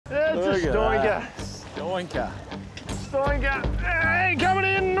a stoinker. Stoinker. Stoinker. Hey, coming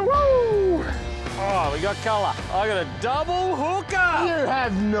in. Woo! Oh, we got colour. I got a double hooker. You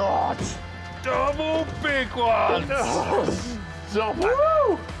have not. Double big ones. Stop it.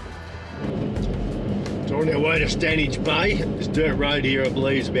 Woo! So on our way to Stanage Bay. This dirt road here, I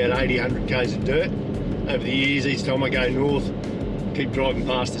believe, is about 80, 100 k's of dirt. Over the years, each time I go north, keep driving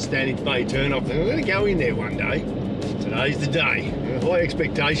past the Stanage Bay turn-off, and I'm going to go in there one day. Today's the day. High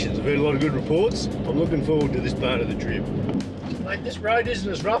expectations. I've heard a lot of good reports. I'm looking forward to this part of the trip. Mate, this road isn't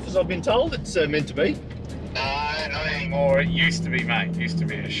as rough as I've been told it's meant to be. No, not anymore. It used to be, mate. It used to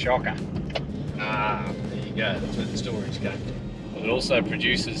be a shocker. Ah, there you go. That's where the story's going. It also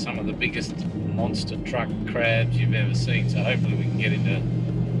produces some of the biggest monster truck crabs you've ever seen, so hopefully we can get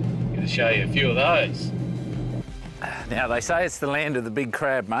to show you a few of those. Now, they say it's the land of the big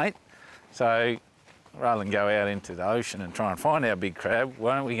crab, mate, so rather than go out into the ocean and try and find our big crab,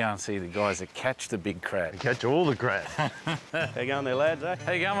 why don't we go and see the guys that catch the big crab? Catch all the crabs. How you going there, lads, eh?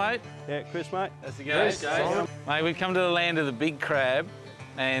 How you going, mate? Yeah, Chris, mate. How's it going? Chris, Mate, we've come to the land of the big crab,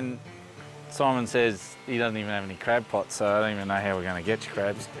 and Simon says he doesn't even have any crab pots, so I don't even know how we're going to get you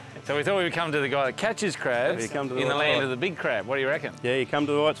crabs. So we thought we'd come to the guy that catches crabs in the land of the big crab. What do you reckon? Yeah, you come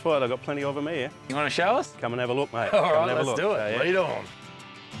to the right spot. I've got plenty of them here. You want to show us? Come and have a look, mate. All right, Come and have a let's look. do it. So, yeah. Lead on.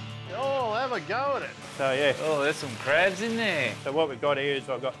 Oh, have a go at it. So, yeah. Oh, there's some crabs in there. So what we've got here is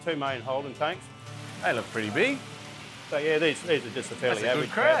I've got two main holding tanks. They look pretty big. So, yeah, these are just a fairly That's a average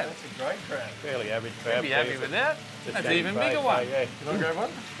good crab. That's a great crab. Fairly average crab. I'd be happy with that. Just That's an standing even bait, bigger so, one. yeah. Can I grab one?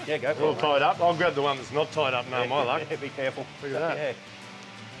 Yeah, go for All it. tied up. I'll grab the one that's not tied up, no, my luck. Yeah, be careful. Look at that. Yeah.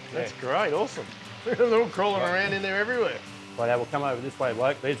 That's great, awesome. Look at them all crawling around in there everywhere. Right, now we'll come over this way,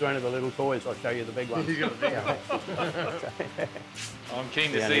 bloke. These are only the little toys. I'll show you the big ones. He's got a big one. I'm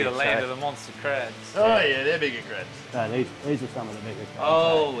keen to Yeah, see yeah, the land so- of the monster crabs. Oh yeah, they're bigger crabs. No, these are some of the bigger crabs.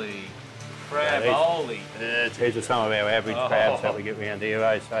 Holy crab, Yeah, holy. Yeah, These are some of our average crabs that we get around here,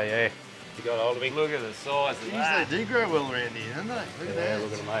 eh? So, yeah, you got hold of me. Look at the size of that. Jeez, they do grow well around here, don't they? Look at Yeah, that.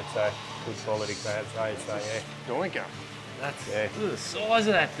 look at them, mate. So, good quality crabs, eh? So, yeah. Stoinker. That's, Yeah. Look at the size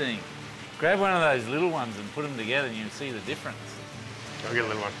of that thing. Grab one of those little ones and put them together and you'll see the difference. I'll get a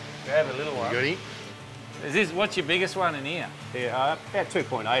little one. Grab a little one. You got him? Is this, what's your biggest one in here? Yeah, about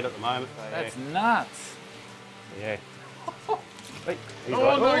 2.8 at the moment. So, That's nuts. yeah. Hey, he's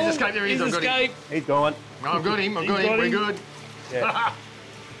Oh, no, he's escaped. There he is. He's I've got him. escaped. He's gone. No, I've got him. I've He's got him. got We're him. good. Yeah.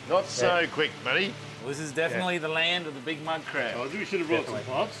 Not so quick, buddy. Well, this is definitely the land of the big mud crab. I think we should have brought some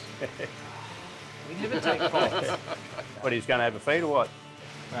pots. We never take pots. What, he's going to have a feed or what?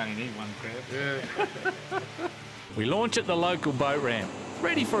 We only need one crab. Yeah. We launch at the local boat ramp,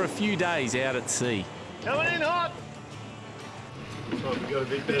 ready for a few days out at sea. Coming in hot. Looks like we've got a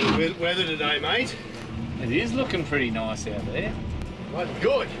bit better weather today, mate. It is looking pretty nice out there. Right,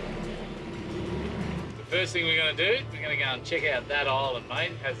 good. The first thing we're going to do, we're going to go and check out that island,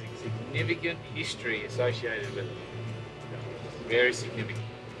 mate. It has a significant history associated with it. Very significant.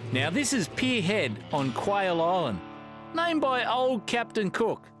 Now this is Pier Head on Quail Island, named by old Captain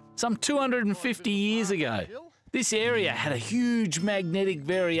Cook some 250 years ago. This area had a huge magnetic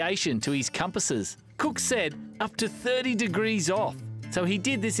variation to his compasses. Cook said up to 30 degrees off. So he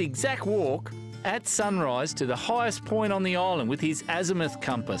did this exact walk at sunrise to the highest point on the island with his azimuth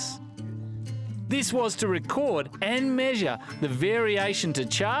compass. This was to record and measure the variation to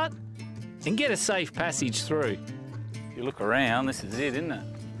chart and get a safe passage through. If you look around, this is it, isn't it?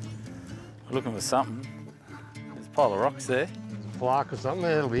 We're looking for something. There's a pile of rocks there. Plaque or something.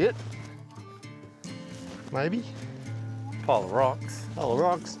 That'll be it. Maybe. Pile of rocks. Oh,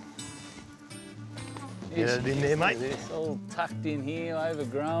 rocks. Get it in there, mate. This all tucked in here,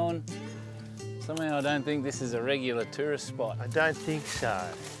 overgrown. Somehow I don't think this is a regular tourist spot. I don't think so.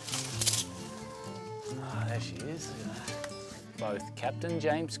 Oh, there she is. Look at that. Both Captain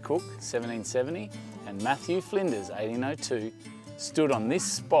James Cook, 1770, and Matthew Flinders, 1802, stood on this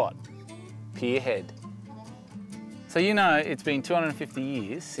spot, Pier Head. So you know it's been 250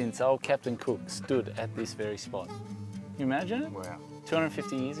 years since old Captain Cook stood at this very spot. Can you imagine it? Wow.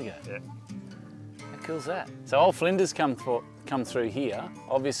 250 years ago. Yeah. How cool's that? So old Flinders come through here,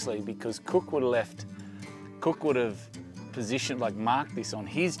 obviously because Cook would have positioned, like marked this on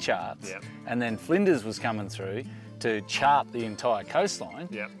his charts, Yep. and then Flinders was coming through to chart the entire coastline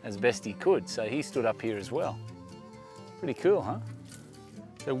Yep. as best he could. So he stood up here as well. Pretty cool, huh?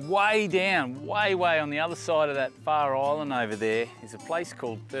 So way down, way on the other side of that far island over there is a place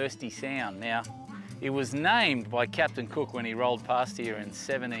called Thirsty Sound. Now, it was named by Captain Cook when he rolled past here in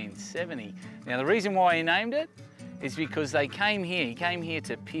 1770. Now, the reason why he named it is because he came here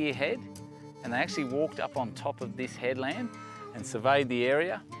to Pier Head, and they actually walked up on top of this headland and surveyed the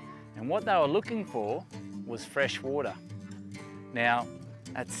area. And what they were looking for was fresh water. Now,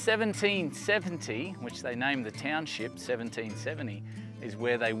 at 1770, which they named the township 1770, is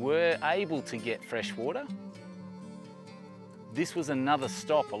where they were able to get fresh water. This was another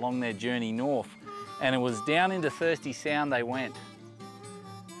stop along their journey north, and it was down into Thirsty Sound they went.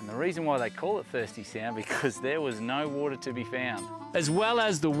 And the reason why they call it Thirsty Sound, because there was no water to be found. As well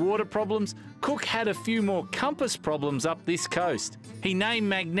as the water problems, Cook had a few more compass problems up this coast. He named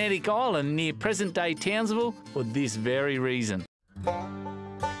Magnetic Island near present-day Townsville for this very reason.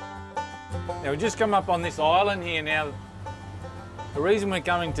 Now we've just come up on this island here now. The reason we're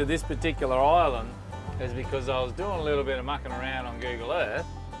coming to this particular island is because I was doing a little bit of mucking around on Google Earth,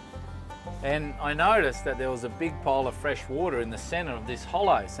 and I noticed that there was a big pile of fresh water in the centre of this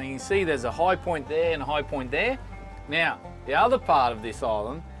hollow. So you can see there's a high point there and a high point there. Now, the other part of this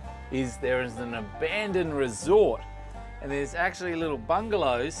island is there is an abandoned resort, and there's actually little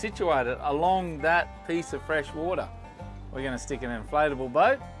bungalows situated along that piece of fresh water. We're going to stick an inflatable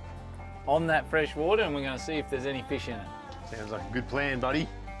boat on that fresh water, and we're going to see if there's any fish in it. Sounds like a good plan, buddy.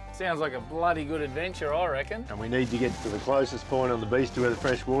 Sounds like a bloody good adventure, I reckon. And we need to get to the closest point on the beach to where the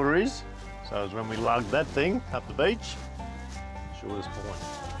fresh water is. So as when we lug that thing up the beach, shortest point.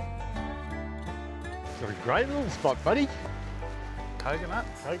 Got a great little spot, buddy.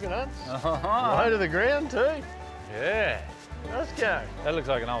 Coconuts. Coconuts. Oh, Low to the ground too. yeah. Let's go. That looks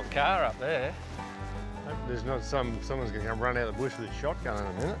like an old car up there. Hope there's not someone's going to come run out of the bush with a shotgun in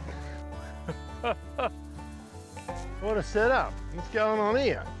a minute. What a setup. What's going on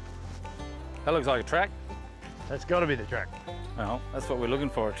here? That looks like a track. That's got to be the track. Well, that's what we're looking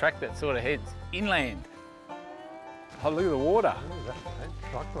for, a track that sort of heads inland. Oh, look at the water. Ooh, that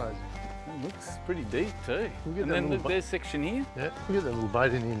truckload. It looks pretty deep too. Look at And that then little look, there's section here. Yeah, look at that little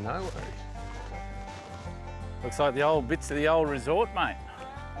boat in here, no worries. Looks like the old bits of the old resort, mate.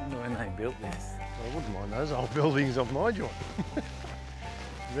 I wonder when they built this. I wouldn't mind those old buildings off my joint.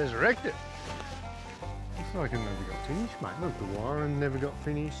 Resurrect it. Looks like it never got finished, mate. Look, the wiring never got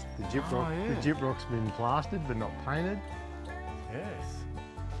finished. The gyprock's been plastered but not painted. Yes.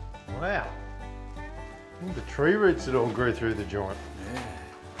 Wow. Look at the tree roots that all grew through the joint. Yeah.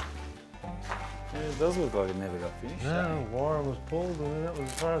 Yeah, it does look like it never got finished. No, wiring was pulled and then that was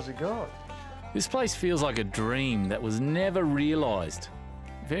as far as it got. This place feels like a dream that was never realised.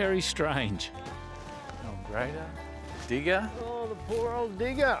 Very strange. Oh, grader, digger. Oh, the poor old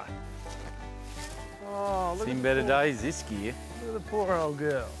digger. Oh, look Seen at better the days this gear. Look at the poor old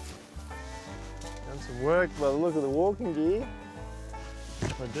girl. Done some work by the look of the walking gear.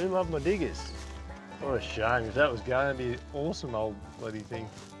 I do love my diggers. What a shame. If that was going to be an awesome old bloody thing.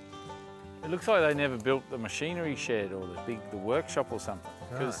 It looks like they never built the machinery shed or the workshop or something,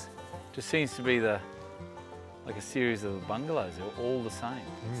 because it just seems to be like a series of bungalows. They're all the same,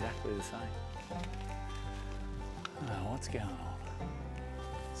 exactly the same. Oh, what's going on?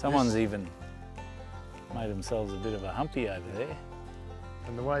 Someone's even made themselves a bit of a humpy over there.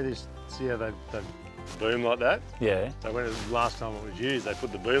 And the way this, see how they boom like that? Yeah. So when last time it was used, they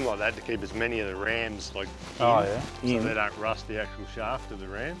put the boom like that to keep as many of the rams like in, Oh, yeah. so they don't rust the actual shaft of the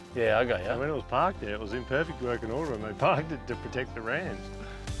ram. Yeah, I got you. So when it was parked there, it was in perfect working order and they parked it to protect the rams.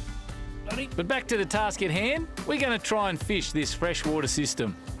 But back to the task at hand, we're going to try and fish this freshwater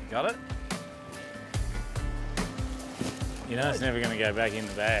system. Got it? You know it's never going to go back in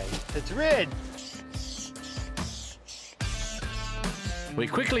the bag. It's red. We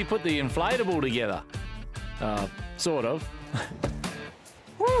quickly put the inflatable together. Sort of.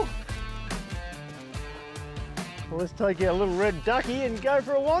 Woo! Well, let's take our little red ducky and go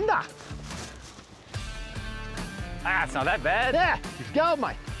for a wander. Ah, it's not that bad. Yeah, it's going,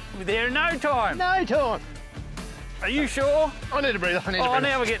 mate. We're there in no time. No time. Are you sure? I need to breathe. I need to Oh, breathe.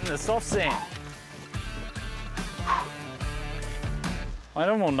 now we're getting the soft sand.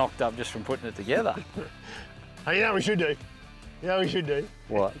 I'm all knocked up just from putting it together. Hey, you know what we should do? You know what we should do?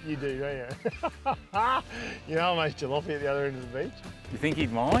 What? You do, don't you? You know I made jalopy at the other end of the beach. You think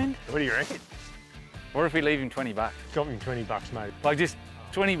he'd mind? What do you reckon? What if we leave him 20 bucks? Got me 20 bucks, mate. Like just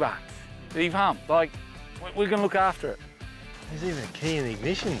 20 bucks. Leave hump. Like, we're going to look after it. There's even a key in the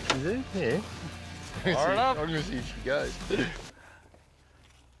ignition, is there? Yeah. Fire it up. I'm going to see if she goes.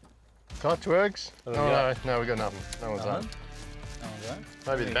 Clutch works? What No, have we no, we got nothing. No one's on. Okay.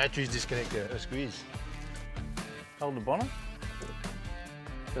 Maybe the battery's disconnected a squeeze. Hold the bonnet.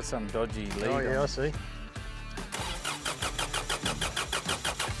 Got some dodgy lead Oh, yeah, on. I see.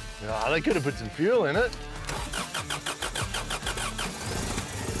 Oh, they could have put some fuel in it.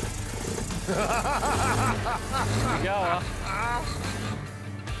 Goer.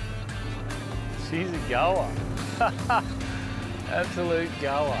 She's a goer. Absolute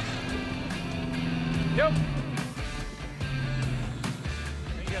goer. Yep.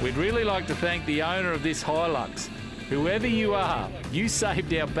 We'd really like to thank the owner of this Hilux. Whoever you are, you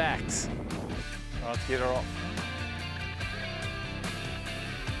saved our backs. All right, let's get her off.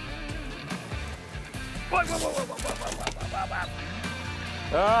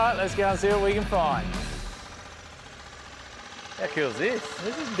 All right, let's go and see what we can find. How cool is this?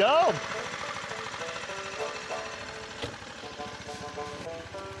 This is gold.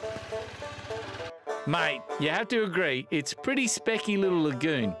 Mate, you have to agree, it's a pretty specky little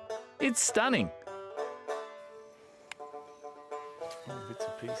lagoon. It's stunning. Oh, bits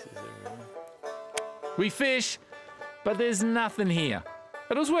and pieces everywhere. We fish, but there's nothing here.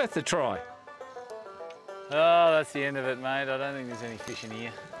 But it was worth the try. Oh, that's the end of it, mate. I don't think there's any fish in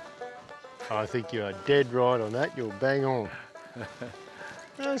here. I think you are dead right on that. You're bang on.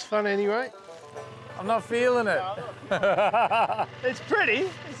 That was fun anyway. I'm not feeling it. It's pretty.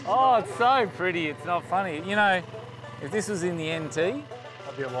 Oh, it's so pretty. It's not funny. You know, if this was in the NT,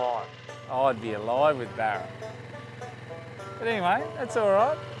 I'd be alive. I'd be alive with Barra. But anyway, that's all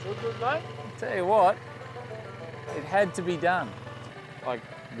right. It's all good, mate. Tell you what, it had to be done. Like,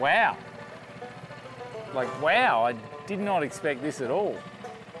 wow. Like, wow, I did not expect this at all.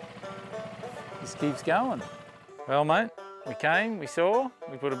 This keeps going. Well, mate, we came, we saw,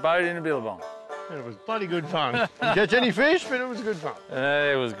 we put a boat in a billabong. And it was bloody good fun. Didn't catch any fish, but it was good fun.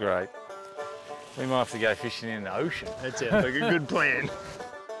 It was great. We might have to go fishing in the ocean. That sounds like a good plan.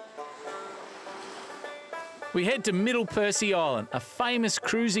 We head to Middle Percy Island, a famous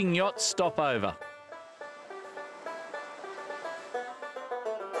cruising yacht stopover.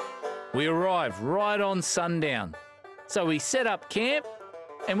 We arrive right on sundown. So we set up camp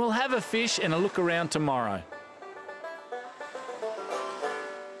and we'll have a fish and a look around tomorrow.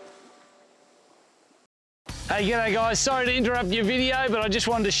 Hey, g'day guys, sorry to interrupt your video, but I just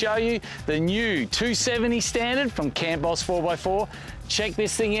wanted to show you the new 270 standard from Camp Boss 4x4. Check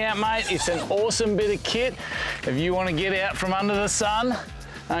this thing out, mate. It's an awesome bit of kit. If you want to get out from under the sun,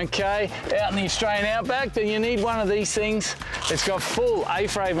 okay, out in the Australian outback, then you need one of these things. It's got full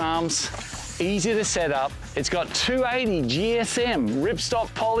A-frame arms, easy to set up. It's got 280 GSM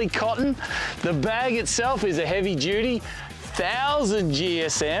ripstop poly cotton. The bag itself is a heavy duty 1000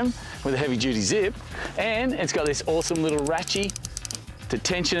 GSM with a heavy duty zip. And it's got this awesome little ratchet to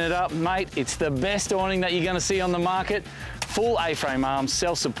tension it up. Mate, it's the best awning that you're gonna see on the market. Full A-frame arms,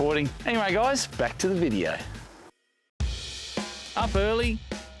 self-supporting. Anyway guys, back to the video. Up early,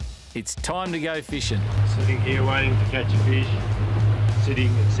 it's time to go fishing. Sitting here waiting to catch a fish. Sitting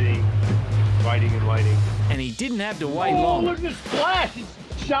and sitting, waiting and waiting. And he didn't have to wait long. Look at this splash!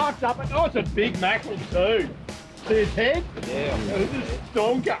 It's sharked up. Oh, it's a big mackerel too. See his head? Yeah. This is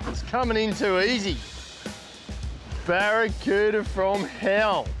stoinker. It's coming in too easy. Barracuda from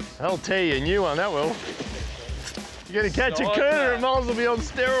hell. I'll tell you, a new one, that will. You're gonna catch a cooter, it might as well be on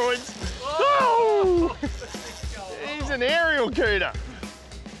steroids. Oh! He's an aerial cooter.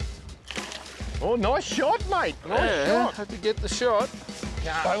 Oh, nice shot, mate. Nice shot. Had to get the shot.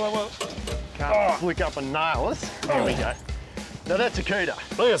 Can't flick up and nail us. There we go. Now that's a cooter.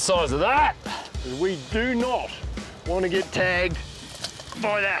 Look at the size of that. We do not want to get tagged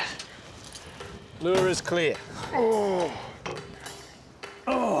by that. Lure is clear. Oh.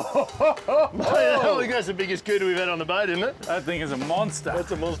 Oh. I think that's the biggest cooter we've had on the boat, isn't it? That thing is a monster.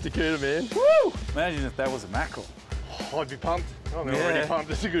 That's a monster cooter, man. Woo! Imagine if that was a mackerel. I'd be pumped. I'm already pumped.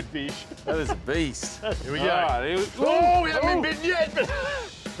 It's a good fish. That is a beast. Here we go. Right, oh, we haven't been bitten yet. But...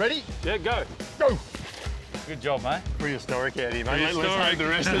 Ready? Yeah, go. Go. Good job, mate. Prehistoric out here, mate. Let's hope the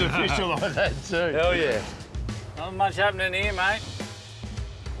rest of the fish are like that too. Hell yeah. Not much happening here, mate.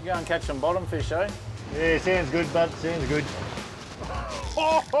 Go and catch some bottom fish, eh? Yeah, sounds good, bud. Sounds good.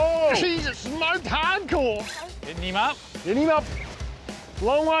 Oh, he's smoked hardcore. Hitting him up. Get him up.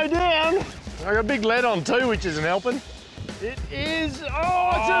 Long way down. I got a big lead on too, which isn't helping. It is.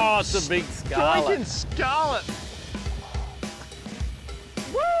 Oh, it's a big scarlet. Striking scarlet.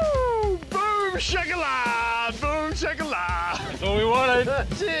 Woo! Boom shakala! Boom shakala! That's all we wanted.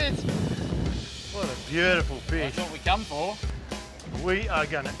 That's it. What a beautiful fish. That's what we come for. We are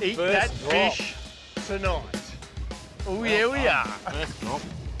going to eat that fish tonight. Oh, yeah, we are. First drop.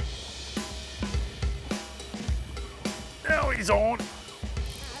 Now he's on.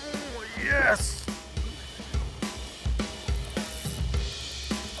 Oh, yes.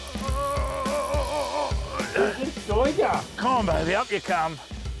 Stoinker. Come on, baby, up you come.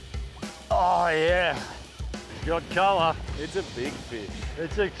 Oh, yeah. Got colour. It's a big fish.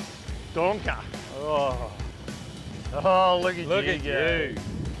 It's a stoinker. Oh. Oh, look at you. Look at you.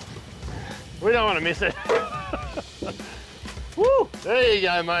 We don't want to miss it. Woo! There you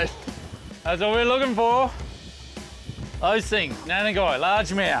go, mate. That's what we're looking for. Those things, nannygai,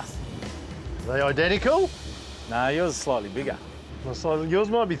 largemouth. Are they identical? No, yours is slightly bigger. Well, so yours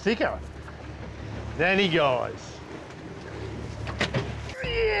might be thicker. Nannyguys.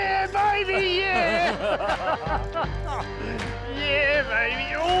 Yeah, baby, yeah! Yeah,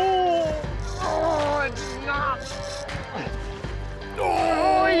 baby. Oh, oh, it's nuts.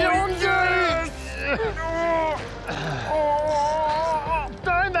 Oh, youngers! Oh,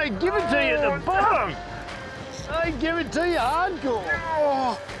 don't they give it to you at the bottom? They give it to you hardcore.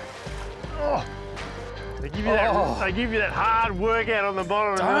 Oh, oh. They give you that. They give you that hard workout on the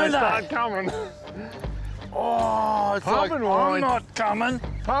bottom, and then they start coming. Oh, it's Pump and wine. I'm not coming.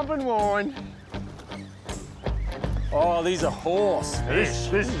 Pump and wine. Oh, these are horse fish.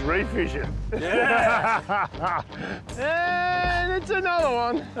 This is reef fishing. Yeah. And it's another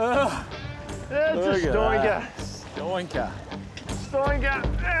one. That's a stoinker. Stoinker. Stoinker.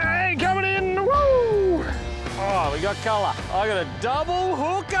 Hey, coming in. Woo! Oh, we got colour. I got a double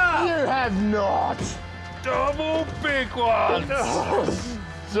hooker. You have not. Double big ones.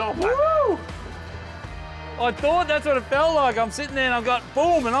 Stop it. Woo! I thought that's what it felt like. I'm sitting there and I've got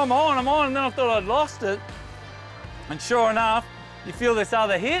boom and I'm on, and then I thought I'd lost it. And sure enough, you feel this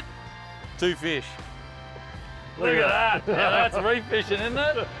other hit, 2 fish. Look at that. Now that's reef fishing, isn't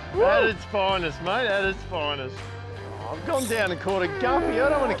it? At its finest, mate, at its finest. Oh, I've gone down and caught a guppy. I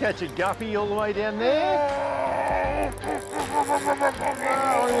don't want to catch a guppy all the way down there. I'm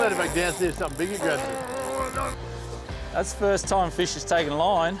going to let it back down, see if something bigger grabs it. That's the first time fish has taken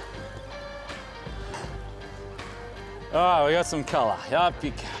line. Oh, we got some colour. Up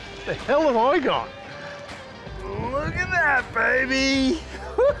you go. The hell have I got? Look at that, baby!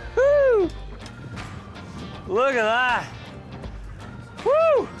 Woo-hoo! Look at that!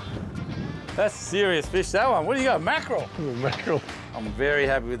 Woo! That's serious fish, that one. What do you got, mackerel? Ooh, mackerel. I'm very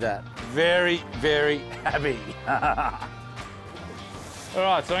happy with that. Very, very happy. All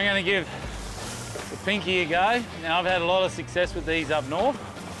right, so I'm gonna give the pinky a go. Now, I've had a lot of success with these up north.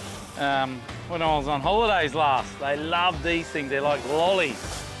 When I was on holidays last, they love these things. They're like lollies.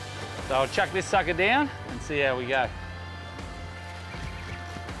 So I'll chuck this sucker down and see how we go.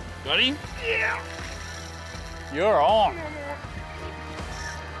 Got him? Yeah. You're on.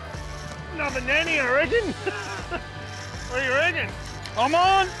 Another nanny, I reckon. What do you reckon? I'm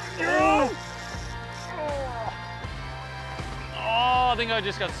on. You're on. Oh, I think I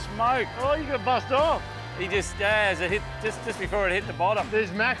just got smoked. Oh, you got bust off. He just, as it hit, just before it hit the bottom.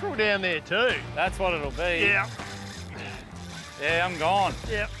 There's mackerel down there too. That's what it'll be. Yeah. Yeah, I'm gone.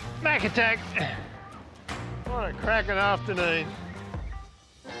 Yeah. Mac attack. What a cracking afternoon.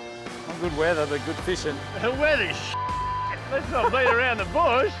 Not good weather, but good fishing. The weather's sh**. Let's not beat around the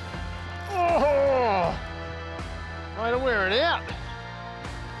bush. Oh, mate, I'm wearing out.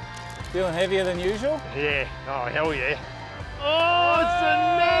 Feeling heavier than usual? Yeah. Oh, hell yeah. Oh, it's the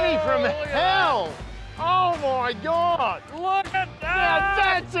nanny from hell. Oh my God. Look at that! Now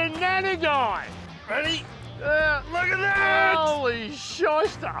that's a nannygai. Ready? Look at that. Holy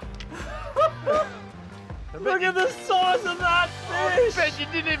shyster. Look at the size of that fish! I bet you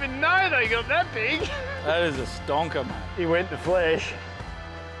didn't even know they got that big. That is a stonker, mate. He went to flesh.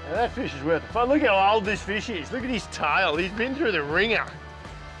 Now that fish is worth the fun. Look how old this fish is. Look at his tail. He's been through the ringer.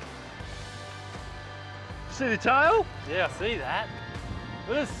 See the tail? Yeah, I see that.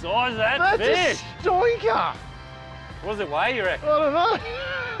 Look at the size of that That's fish. a stoinker. What does it weigh, you reckon? I don't know.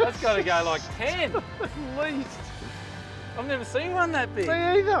 That's got to go like 10. At least. I've never seen one that big. Me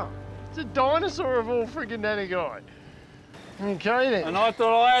either. It's a dinosaur of all friggin' nannygai. Okay then. And I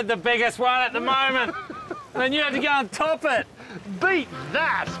thought I had the biggest one at the moment. And then you had to go and top it. Beat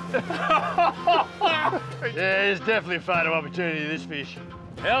that! Yeah, there's definitely a photo opportunity, this fish.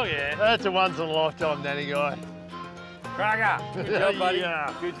 Hell yeah. That's a once in a lifetime nannygai. Cracker. Good job, buddy.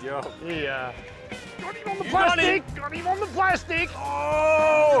 Yeah. Good job. Yeah. Got him on the You plastic! Got him on the plastic!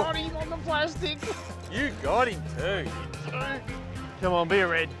 Oh! Got him on the plastic! You got him too. Come on, be a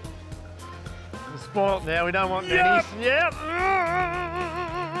red. We're spoilt now, we don't want nannies. Yep!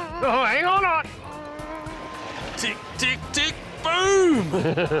 Oh, hang on! Tick, tick, tick, boom!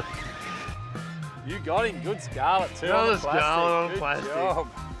 You got him. Good scarlet too. Got on the the plastic. scarlet on Good plastic. Job.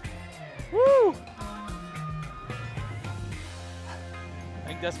 Woo! I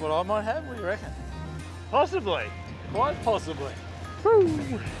think that's what I might have. What do you reckon? Possibly. Quite possibly. Woo.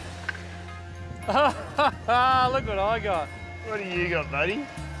 Look what I got. What do you got, buddy?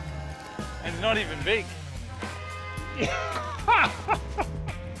 And it's not even big.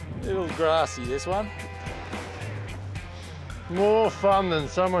 Little grassy, this one. More fun than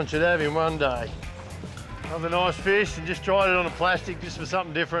someone should have in one day. Another nice fish, and just tried it on a plastic just for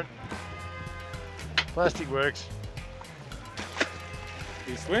something different. Plastic works.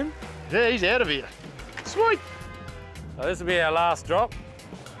 Do you swim? Yeah, he's out of here. Sweet. So this will be our last drop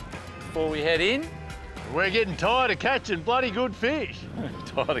before we head in. We're getting tired of catching bloody good fish.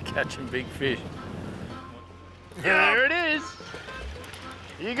 Tired of catching big fish. There it is.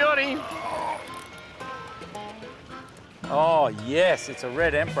 You got him. Oh yes, it's a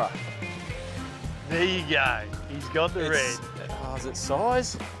red emperor. There you go. He's got the red. Oh, is it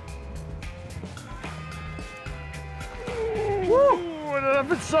size? Woo! I don't know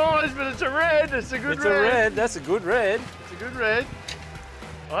if it's size, but it's a red. It's a good red. It's a red. That's a good red. It's a good red.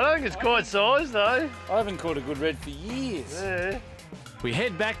 I don't think it's quite size though. I haven't caught a good red for years. Yeah. We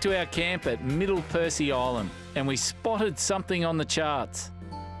head back to our camp at Middle Percy Island and we spotted something on the charts.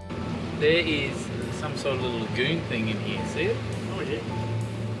 There is some sort of little lagoon thing in here. See it? Oh yeah.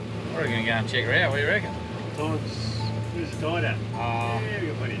 We're going to go and check her out. What do you reckon? Where's the tide at? Yeah, we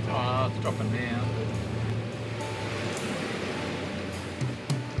got plenty of tide. Oh, it's dropping down.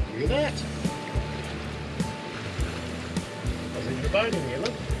 Look at that. I think the boat in here,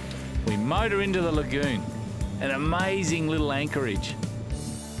 look. We motor into the lagoon, an amazing little anchorage.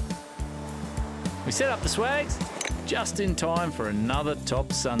 We set up the swags just in time for another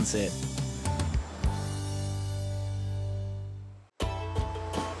top sunset.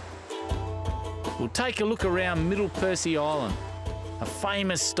 We'll take a look around Middle Percy Island, a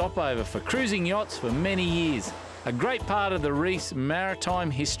famous stopover for cruising yachts for many years, a great part of the reef's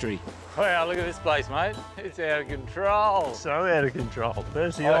maritime history. Wow, look at this place, mate. It's out of control. So out of control.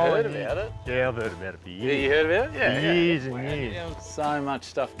 Percy I've Island. heard about it. Yeah, I've heard about it for Yeah, years. you heard about it? Yeah. Years and years. Yeah, so much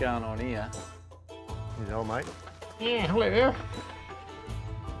stuff going on here. You know, mate. Yeah, hello there.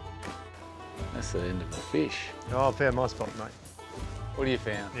 That's the end of the fish. Oh, I found my spot, mate. What have you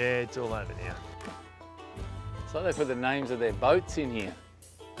found? Yeah, it's all over now. It's like they put the names of their boats in here.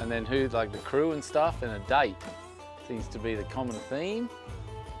 And then who, like the crew and stuff, and a date. Seems to be the common theme.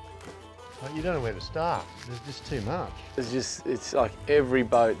 Like, you don't know where to start. There's just too much. It's like every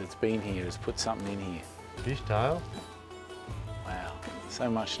boat that's been here has put something in here. Fishtail. Wow, so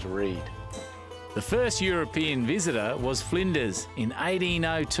much to read. The first European visitor was Flinders in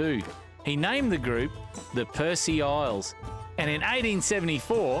 1802. He named the group the Percy Isles. And in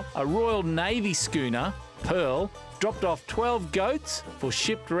 1874, a Royal Navy schooner, Pearl, dropped off 12 goats for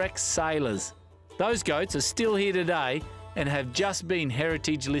shipwrecked sailors. Those goats are still here today and have just been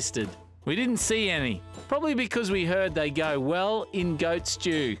heritage listed. We didn't see any, probably because we heard they go well in goat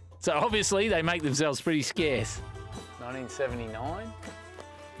stew. So obviously they make themselves pretty scarce. 1979,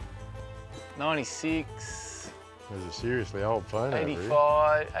 96, There's a seriously old phone over here.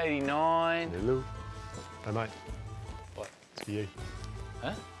 85, 89. Hello. Hey, mate. What? It's for you.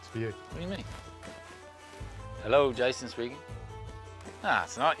 Huh? It's for you. What do you mean? Hello, Jason speaking. Ah,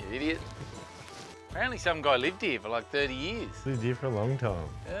 it's not, you idiot. Apparently some guy lived here for like 30 years. Lived here for a long time.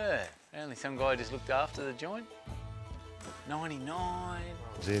 Yeah, apparently some guy just looked after the joint. 99.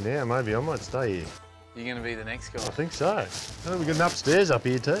 It's here now. Maybe I might stay here. You're going to be the next guy. I think so. Oh, we've got an upstairs up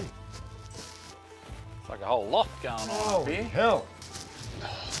here too. It's like a whole loft going on up here. Hell.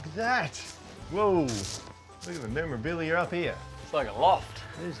 Look at that. Whoa. Look at the memorabilia up here. It's like a loft.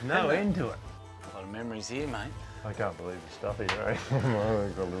 There's no end to it. A lot of memories here, mate. I can't believe the stuff here, eh? I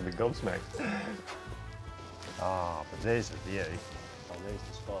got a little bit gobsmacked. Ah, but there's the view. Oh, there's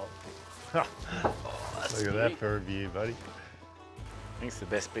the spot. Oh, that's Look at that for a view, buddy. I think it's the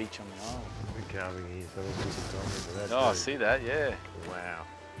best beach on the island. We're carving here, so we'll put some time into that. Oh, I too. see that, yeah. Wow.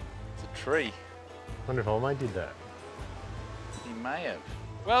 It's a tree. Wonder if old mate did that. He may have.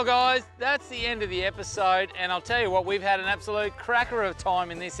 Well, guys, that's the end of the episode, and I'll tell you what, we've had an absolute cracker of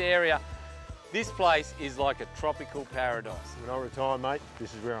time in this area. This place is like a tropical paradise. When I retire, mate,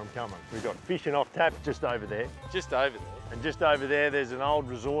 this is where I'm coming. We've got fishing off tap just over there. Just over there. And just over there, there's an old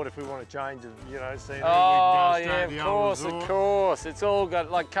resort if we want to change, you know, scenery. Oh, we can go yeah, straight to of the old course, resort. of course. It's all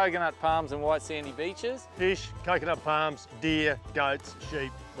got like coconut palms and white sandy beaches. Fish, coconut palms, deer, goats,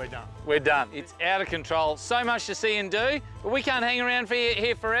 sheep, we're done. We're done. It's out of control. So much to see and do, but we can't hang around for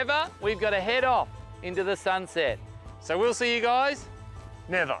here forever. We've got to head off into the sunset. So we'll see you guys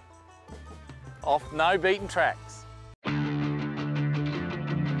Never. off No Beaten Tracks.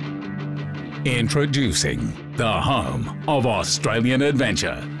 Introducing the home of Australian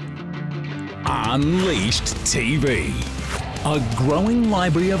adventure. Unleashed TV. A growing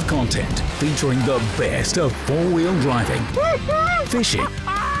library of content featuring the best of four-wheel driving, fishing,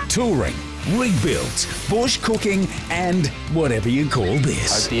 touring, rig builds, bush cooking, and whatever you call Hope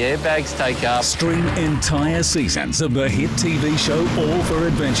this. the airbags take up. Stream entire seasons of the hit TV show All for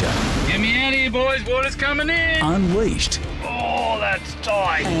Adventure. Get me out of here, boys, water's coming in. Unleashed, Oh, that's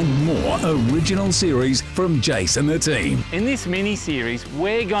tight. and more original series from Jase and the team. In this mini-series,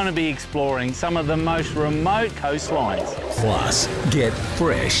 we're going to be exploring some of the most remote coastlines. Plus, get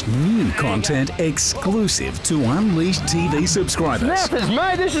fresh new content exclusive to Unleashed TV subscribers. Snappers,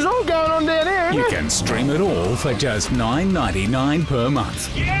 mate, this is all going on down here, isn't You it? can stream it all for just $9.99 per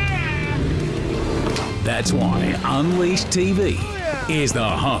month. That's why Unleashed TV is the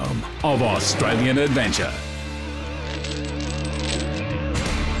home of Australian adventure.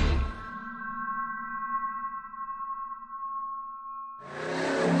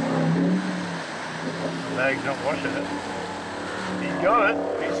 Mag's not washing it. He got it.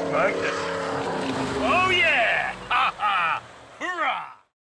 He smoked it. Oh, yeah! Ha ha! Hurrah!